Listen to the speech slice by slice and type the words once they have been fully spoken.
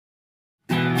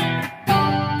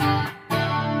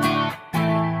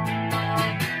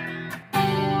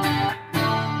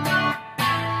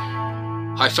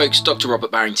Hi folks, Dr. Robert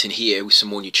Barrington here with some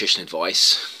more nutrition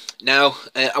advice. Now,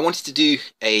 I wanted to do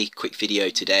a quick video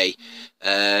today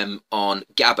on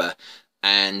GABA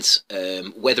and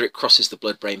whether it crosses the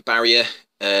blood-brain barrier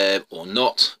or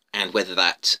not, and whether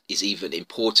that is even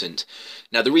important.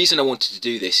 Now, the reason I wanted to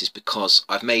do this is because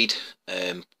I've made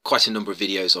quite a number of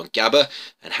videos on GABA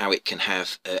and how it can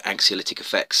have anxiolytic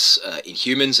effects in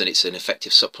humans, and it's an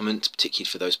effective supplement, particularly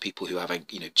for those people who have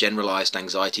generalized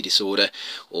anxiety disorder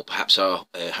or perhaps are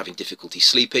having difficulty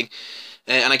sleeping.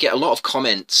 And I get a lot of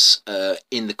comments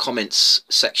in the comments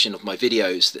section of my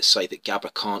videos that say that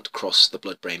GABA can't cross the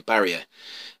blood-brain barrier.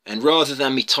 And rather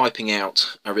than me typing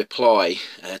out a reply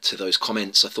to those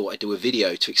comments, I thought I'd do a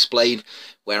video to explain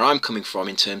where I'm coming from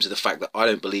in terms of the fact that I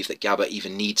don't believe that GABA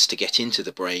even needs to get into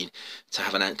the brain to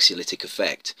have an anxiolytic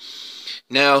effect.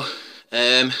 Now,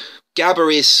 GABA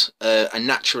is a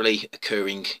naturally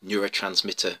occurring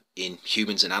neurotransmitter in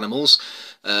humans and animals.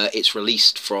 It's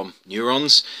released from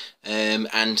neurons,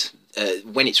 and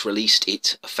when it's released,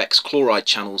 it affects chloride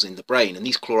channels in the brain, and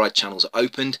these chloride channels are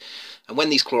opened. And when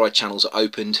these chloride channels are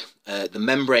opened, the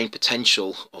membrane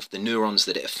potential of the neurons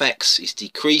that it affects is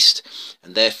decreased,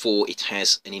 and therefore it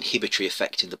has an inhibitory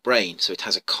effect in the brain, so it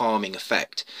has a calming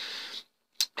effect.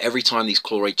 Every time these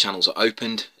chloride channels are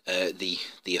opened,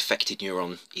 the affected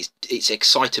neuron, its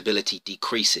excitability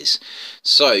decreases.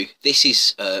 So this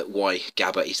is why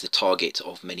GABA is the target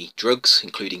of many drugs,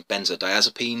 including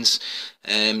benzodiazepines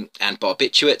and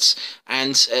barbiturates,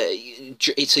 and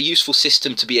it's a useful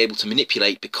system to be able to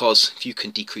manipulate, because if you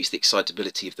can decrease the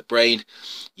excitability of the brain,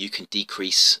 you can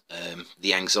decrease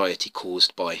the anxiety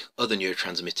caused by other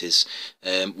neurotransmitters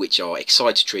which are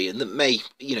excitatory and that may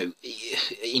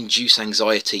induce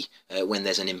anxiety when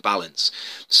there's an imbalance.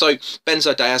 So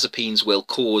benzodiazepines will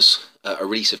cause a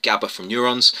release of GABA from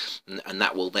neurons, and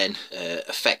that will then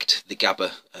affect the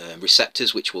GABA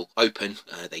receptors, which will open.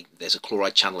 There's a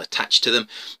chloride channel attached to them.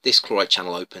 This chloride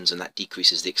channel opens, and that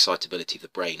decreases the excitability of the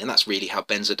brain, and that's really how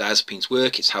benzodiazepines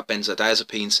work. It's how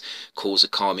benzodiazepines cause a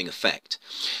calming effect.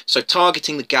 So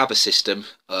targeting the GABA system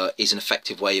is an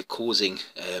effective way of causing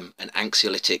an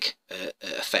anxiolytic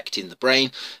effect in the brain,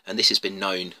 and this has been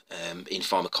known in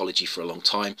pharmacology for a long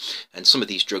time. And some of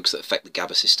these drugs that affect the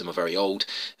GABA system are very old,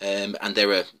 and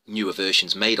there are newer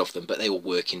versions made of them, but they all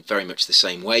work in very much the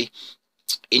same way.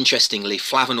 Interestingly,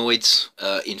 flavonoids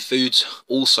in foods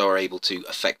also are able to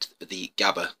affect the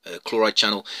GABA chloride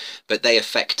channel, but they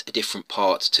affect a different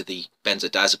part to the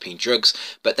benzodiazepine drugs,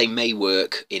 but they may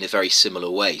work in a very similar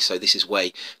way. So this is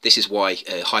why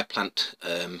high plant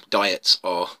diets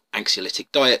are anxiolytic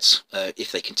diets.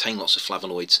 If they contain lots of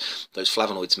flavonoids, those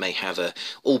flavonoids may have a,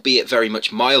 albeit very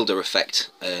much milder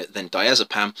effect than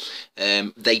diazepam.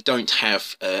 They don't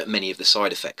have many of the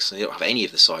side effects. They don't have any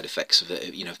of the side effects of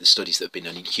the studies that have been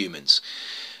done in humans.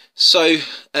 So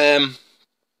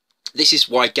this is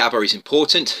why GABA is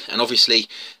important, and obviously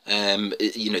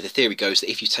the theory goes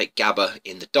that if you take GABA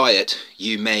in the diet,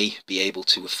 you may be able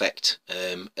to affect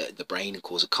the brain and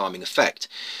cause a calming effect.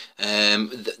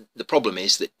 The problem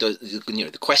is that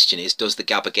the question is, does the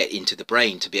GABA get into the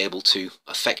brain to be able to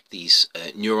affect these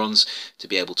neurons, to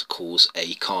be able to cause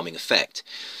a calming effect?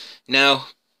 Now,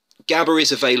 GABA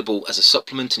is available as a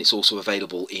supplement, and it's also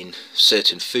available in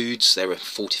certain foods. There are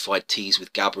fortified teas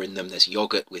with GABA in them. There's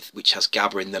yogurt which has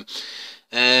GABA in them.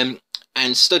 And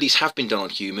studies have been done on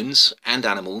humans and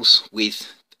animals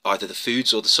with either the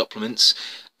foods or the supplements.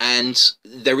 And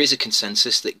there is a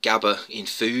consensus that GABA in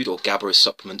food or GABA as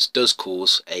supplements does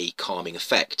cause a calming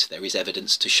effect. There is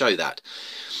evidence to show that.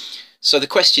 So the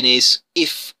question is,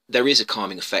 if there is a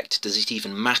calming effect, does it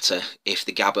even matter if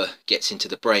the GABA gets into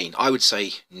the brain? I would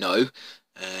say no.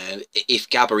 If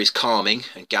GABA is calming,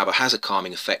 and GABA has a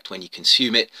calming effect when you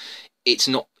consume it,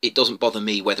 it doesn't bother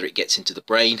me whether it gets into the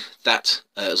brain. That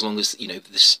as long as the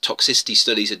toxicity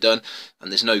studies are done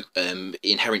and there's no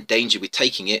inherent danger with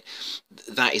taking it,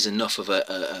 that is enough of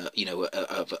a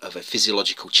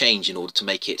physiological change in order to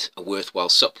make it a worthwhile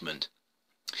supplement.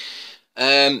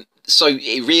 So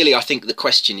really, I think the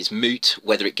question is moot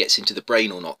whether it gets into the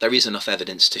brain or not. There is enough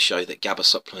evidence to show that GABA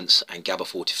supplements and GABA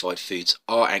fortified foods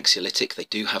are anxiolytic. They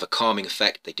do have a calming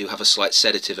effect. They do have a slight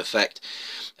sedative effect,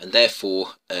 and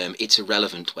therefore it's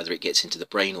irrelevant whether it gets into the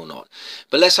brain or not.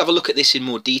 But let's have a look at this in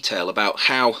more detail about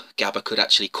how GABA could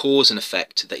actually cause an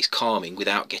effect that is calming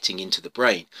without getting into the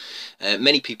brain.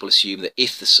 Many people assume that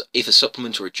if a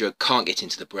supplement or a drug can't get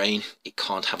into the brain, it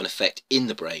can't have an effect in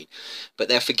the brain. But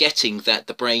they're forgetting that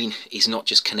the brain is not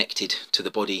just connected to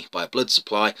the body by a blood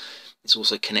supply, it's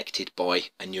also connected by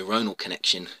a neuronal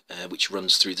connection which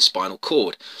runs through the spinal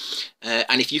cord.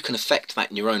 And if you can affect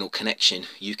that neuronal connection,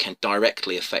 you can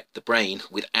directly affect the brain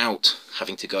without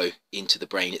having to go into the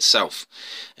brain itself.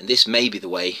 And this may be the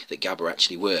way that GABA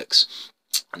actually works.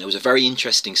 And there was a very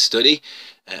interesting study,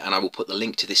 and I will put the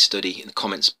link to this study in the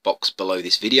comments box below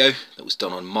this video, that was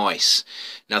done on mice.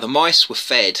 Now the mice were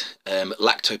fed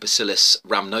Lactobacillus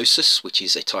rhamnosus, which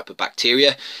is a type of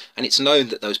bacteria, and it's known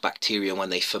that those bacteria, when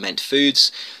they ferment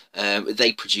foods,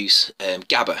 they produce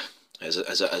GABA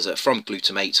from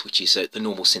glutamate, which is the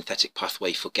normal synthetic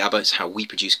pathway for GABA. It's how we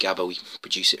produce GABA. We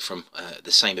produce it from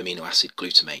the same amino acid,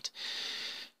 glutamate.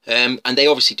 And they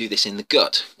obviously do this in the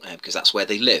gut because that's where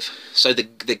they live. So the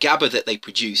GABA that they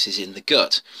produce is in the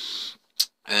gut.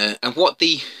 And what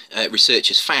the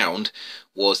researchers found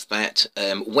was that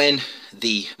when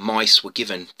the mice were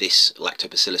given this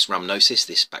Lactobacillus rhamnosus,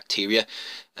 this bacteria,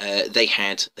 they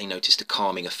noticed a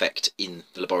calming effect in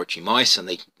the laboratory mice, and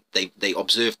they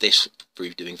observed this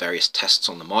through doing various tests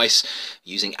on the mice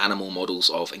using animal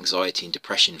models of anxiety and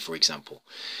depression, for example.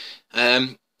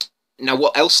 Now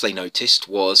what else they noticed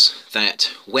was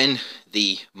that when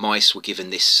the mice were given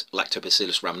this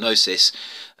Lactobacillus rhamnosus,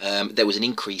 there was an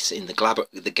increase in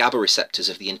the GABA receptors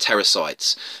of the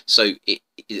enterocytes. So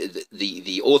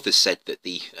the authors said that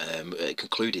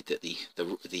concluded that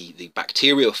the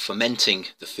bacteria were fermenting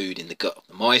the food in the gut of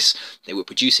the mice. They were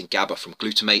producing GABA from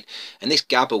glutamate, and this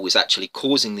GABA was actually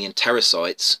causing the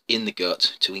enterocytes in the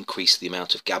gut to increase the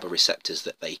amount of GABA receptors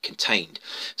that they contained.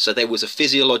 So there was a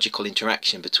physiological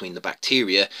interaction between the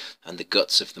bacteria and the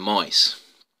guts of the mice.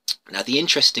 Now the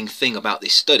interesting thing about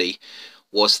this study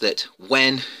was that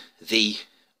when the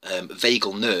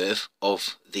vagal nerve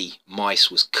of the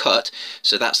mice was cut,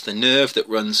 so that's the nerve that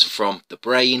runs from the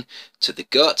brain to the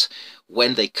gut,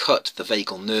 when they cut the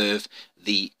vagal nerve,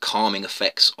 the calming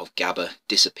effects of GABA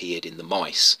disappeared in the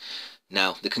mice.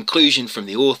 Now the conclusion from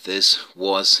the authors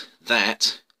was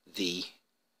that the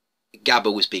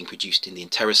GABA was being produced in the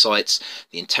enterocytes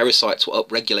were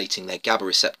upregulating their GABA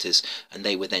receptors, and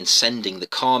they were then sending the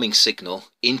calming signal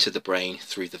into the brain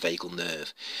through the vagal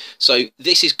nerve. So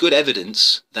this is good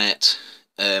evidence that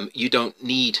you don't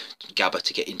need GABA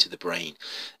to get into the brain.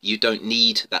 You don't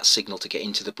need that signal to get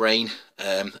into the brain,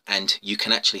 and you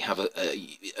can actually have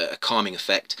a calming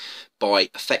effect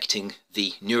by affecting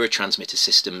the neurotransmitter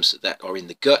systems that are in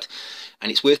the gut.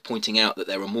 And it's worth pointing out that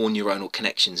there are more neuronal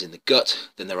connections in the gut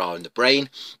than there are in the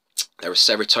brain. There are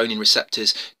serotonin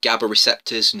receptors, GABA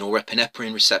receptors,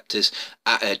 norepinephrine receptors,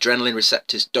 adrenaline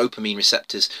receptors, dopamine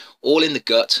receptors, all in the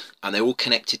gut, and they're all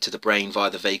connected to the brain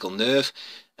via the vagal nerve.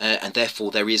 And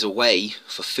therefore there is a way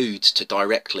for foods to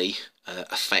directly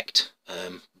affect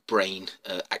brain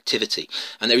activity.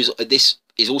 And this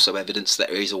is also evidence that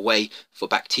there is a way for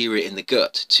bacteria in the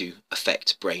gut to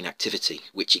affect brain activity,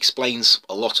 which explains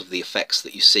a lot of the effects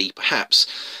that you see perhaps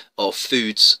of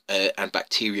foods and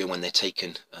bacteria when they're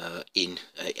taken in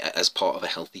as part of a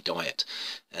healthy diet.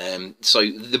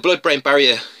 So the blood-brain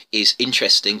barrier is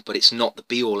interesting, but it's not the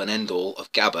be-all and end-all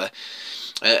of GABA.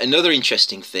 Another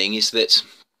interesting thing is that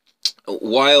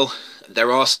while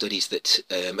there are studies that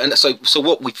and so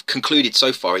what we've concluded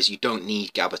so far is you don't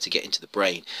need GABA to get into the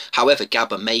brain. However,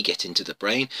 GABA may get into the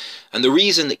brain, and the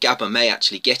reason that GABA may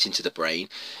actually get into the brain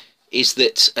is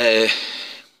that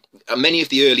many of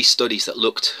the early studies that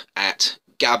looked at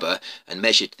GABA and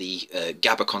measured the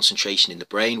GABA concentration in the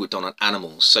brain were done on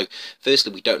animals. So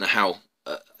firstly, we don't know how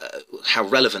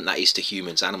relevant that is to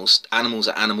humans. Animals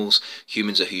are animals,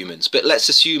 humans are humans. But let's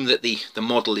assume that the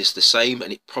model is the same,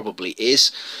 and it probably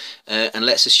is. And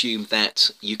let's assume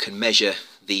that you can measure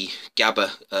the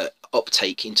GABA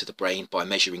uptake into the brain by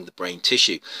measuring the brain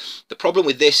tissue. The problem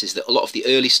with this is that a lot of the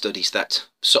early studies that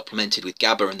supplemented with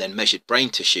GABA and then measured brain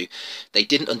tissue, they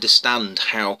didn't understand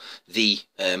how the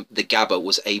GABA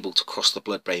was able to cross the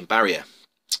blood-brain barrier.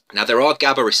 Now there are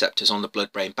GABA receptors on the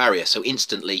blood-brain barrier, so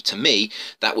instantly to me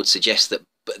that would suggest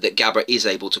that GABA is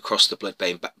able to cross the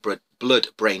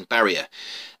blood-brain barrier.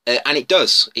 And it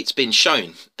does. It's been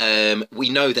shown. We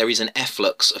know there is an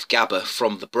efflux of GABA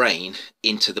from the brain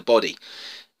into the body.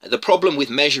 The problem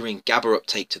with measuring GABA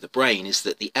uptake to the brain is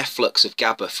that the efflux of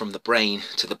GABA from the brain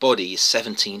to the body is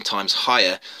 17 times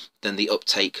higher than the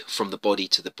uptake from the body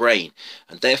to the brain,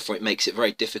 and therefore it makes it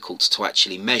very difficult to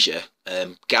actually measure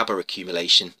GABA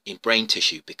accumulation in brain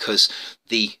tissue, because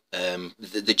the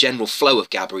general flow of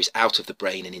GABA is out of the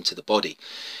brain and into the body.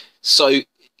 So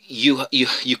you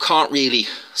can't really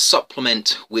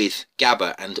supplement with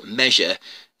GABA and measure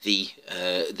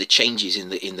the changes in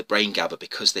the brain GABA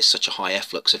because there's such a high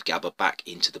efflux of GABA back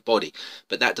into the body.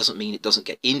 But that doesn't mean it doesn't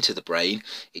get into the brain.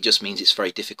 It just means it's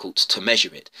very difficult to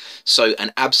measure it. So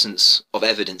an absence of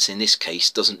evidence in this case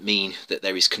doesn't mean that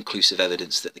there is conclusive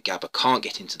evidence that the GABA can't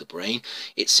get into the brain.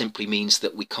 It simply means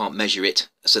that we can't measure it,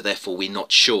 so therefore we're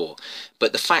not sure.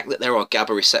 But the fact that there are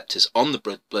GABA receptors on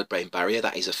the blood-brain barrier,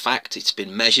 that is a fact. It's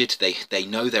been measured. They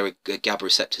know there are GABA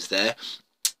receptors there,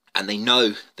 and they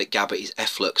know that GABA is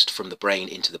effluxed from the brain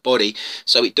into the body,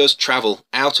 so it does travel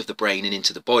out of the brain and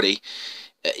into the body.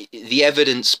 The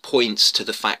evidence points to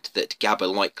the fact that GABA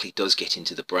likely does get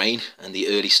into the brain, and the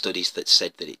early studies that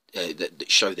said that that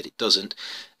show that it doesn't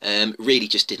really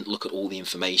just didn't look at all the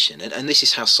information. And this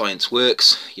is how science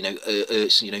works. You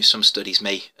know, some studies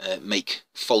may make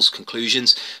false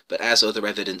conclusions, but as other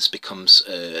evidence becomes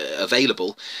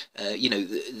available, you know,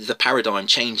 the paradigm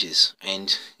changes,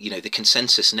 and you know, the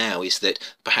consensus now is that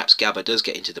perhaps GABA does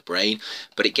get into the brain,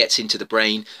 but it gets into the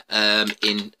brain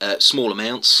in small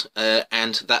amounts,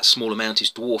 and that small amount is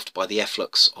dwarfed by the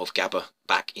efflux of GABA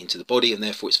back into the body, and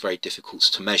therefore it's very difficult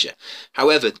to measure.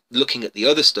 However, looking at the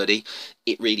other study,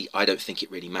 I don't think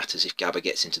it really matters if GABA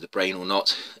gets into the brain or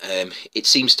not. It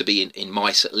seems to be in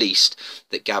mice at least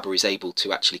that GABA is able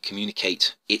to actually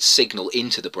communicate its signal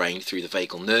into the brain through the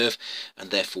vagal nerve, and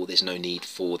therefore there's no need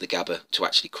for the GABA to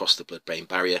actually cross the blood-brain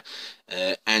barrier.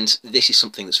 And this is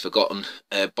something that's forgotten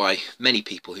by many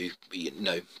people who, you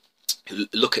know, who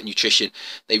look at nutrition.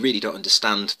 They really don't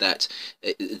understand that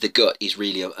the gut is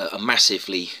really a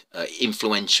massively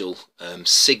influential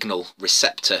signal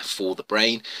receptor for the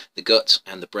brain. The gut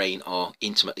and the brain are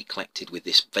intimately connected with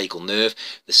this vagal nerve.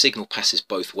 The signal passes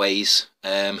both ways,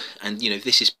 and you know,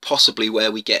 this is possibly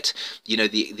where we get, you know,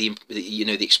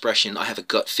 the expression "I have a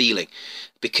gut feeling,"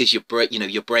 because your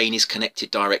brain is connected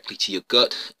directly to your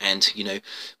gut, and you know,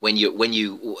 when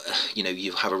you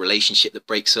have a relationship that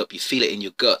breaks up, you feel it in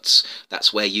your guts.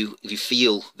 That's where you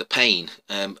feel the pain,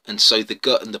 and so the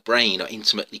gut and the brain are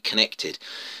intimately connected,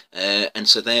 and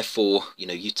so therefore, you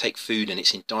know, you take food and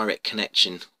it's in direct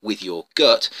connection with your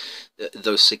gut.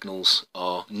 Those signals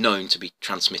are known to be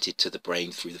transmitted to the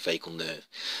brain through the vagal nerve.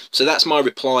 So that's my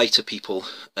reply to people,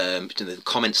 to the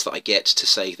comments that I get to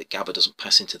say that GABA doesn't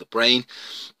pass into the brain.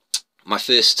 My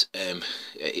first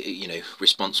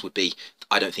response would be,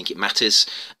 I don't think it matters,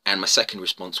 and my second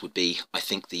response would be, I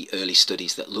think the early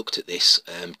studies that looked at this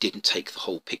didn't take the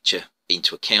whole picture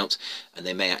into account, and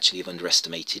they may actually have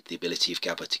underestimated the ability of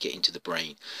GABA to get into the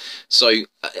brain. So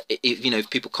if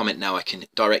people comment now, I can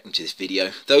direct them to this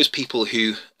video. Those people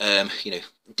who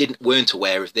weren't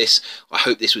aware of this, I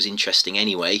hope this was interesting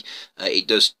anyway. It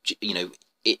does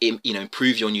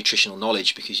improve your nutritional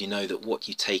knowledge, because you know that what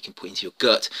you take and put into your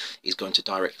gut is going to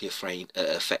directly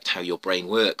affect how your brain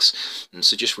works. And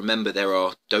so just remember, there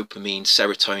are dopamine,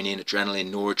 serotonin,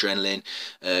 adrenaline,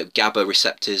 noradrenaline, GABA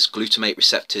receptors, glutamate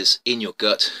receptors in your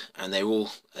gut, and they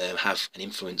all have an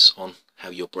influence on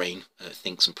how your brain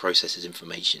thinks and processes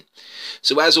information.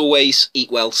 So as always,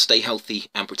 eat well, stay healthy,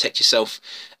 and protect yourself,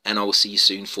 and I will see you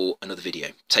soon for another video.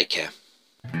 Take care.